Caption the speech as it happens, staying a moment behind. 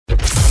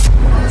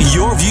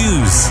Your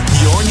views,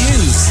 your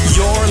news,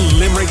 your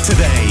Limerick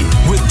Today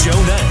with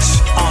Joe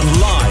Nash on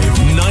Live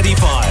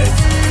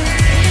 95.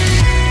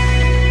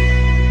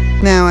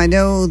 Now, I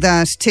know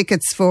that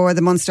tickets for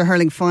the Munster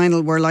Hurling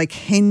Final were like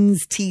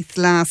hen's teeth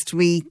last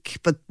week,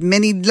 but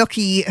many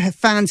lucky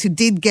fans who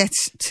did get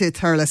to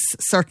Thurles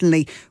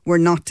certainly were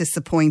not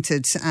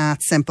disappointed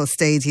at Semple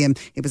Stadium.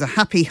 It was a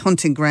happy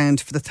hunting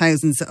ground for the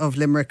thousands of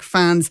Limerick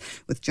fans,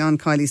 with John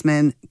Kiley's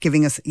men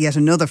giving us yet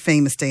another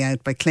famous day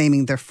out by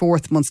claiming their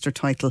fourth Munster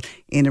title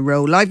in a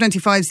row. Live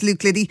 95's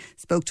Luke Liddy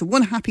spoke to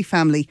one happy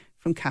family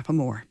from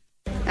Cappamore.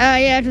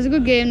 Yeah, it was a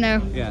good game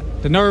now. Yeah.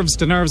 The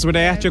nerves, were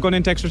they at you going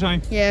into extra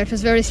time? Yeah, it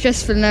was very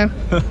stressful now.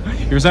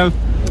 Yourself?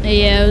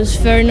 Yeah, it was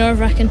very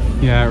nerve-wracking.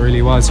 Yeah, it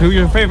really was. Who's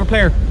your favourite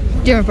player?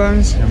 Diarmaid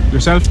Burns.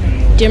 Yourself?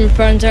 Diarmaid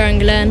Burns or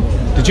Glenn.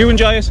 Did you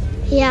enjoy it?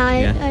 Yeah,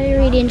 I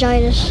really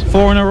enjoyed it.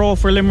 4 in a row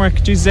for Limerick.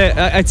 Jeez,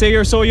 I'd say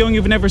you're so young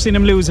you've never seen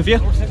him lose, have you?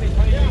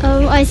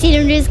 I've seen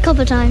him lose a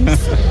couple of times.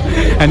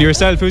 And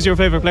yourself, who's your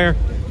favourite player?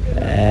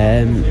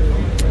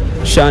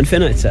 Sean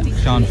Finn, I'd say.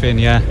 Sean Finn,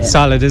 yeah.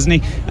 Solid, isn't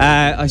he?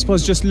 I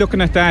suppose just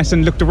looking at that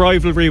and the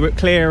rivalry with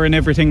Clare and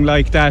everything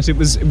like that, it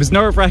was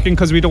nerve-wracking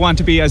because we don't want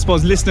to be, I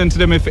suppose, listening to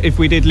them if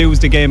we did lose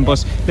the game,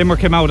 but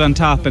Limerick came out on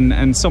top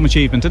and some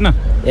achievement, didn't it?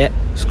 Yeah,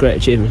 it's a great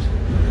achievement.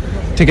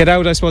 To get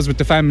out, I suppose, with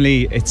the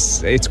family,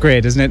 it's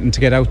great, isn't it? And to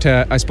get out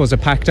to, I suppose, a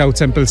packed out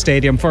Semple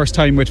Stadium, first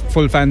time with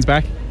full fans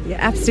back. Yeah,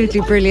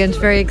 absolutely brilliant,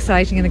 very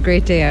exciting and a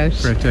great day out.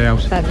 Great day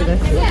out.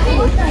 Fabulous.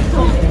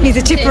 He's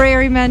a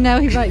Tipperary man now,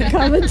 he might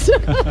comment.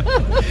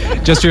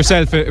 Just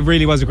yourself, it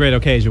really was a great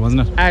occasion,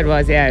 wasn't it? It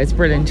was, yeah, it was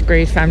brilliant.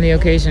 Great family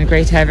occasion,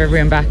 great to have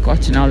everyone back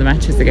watching all the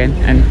matches again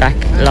and back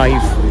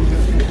live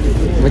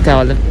with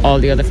all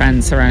the other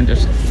fans around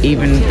it.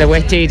 Even the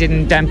wet day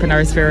didn't dampen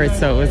our spirits,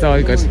 so it was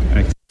all good.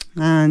 Thanks.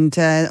 And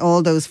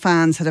all those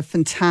fans had a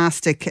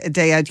fantastic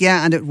day out.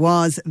 Yeah, and it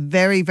was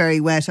very,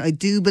 very wet. I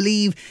do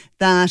believe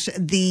that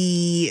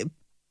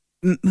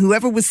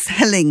whoever was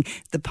selling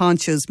the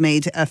ponchos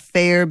made a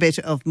fair bit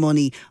of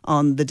money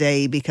on the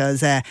day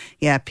because,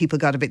 people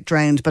got a bit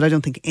drowned. But I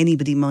don't think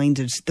anybody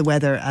minded the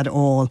weather at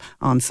all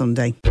on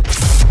Sunday.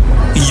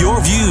 Your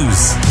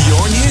views,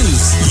 your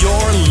news,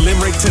 your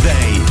Limerick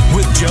Today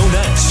with Joe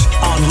Nash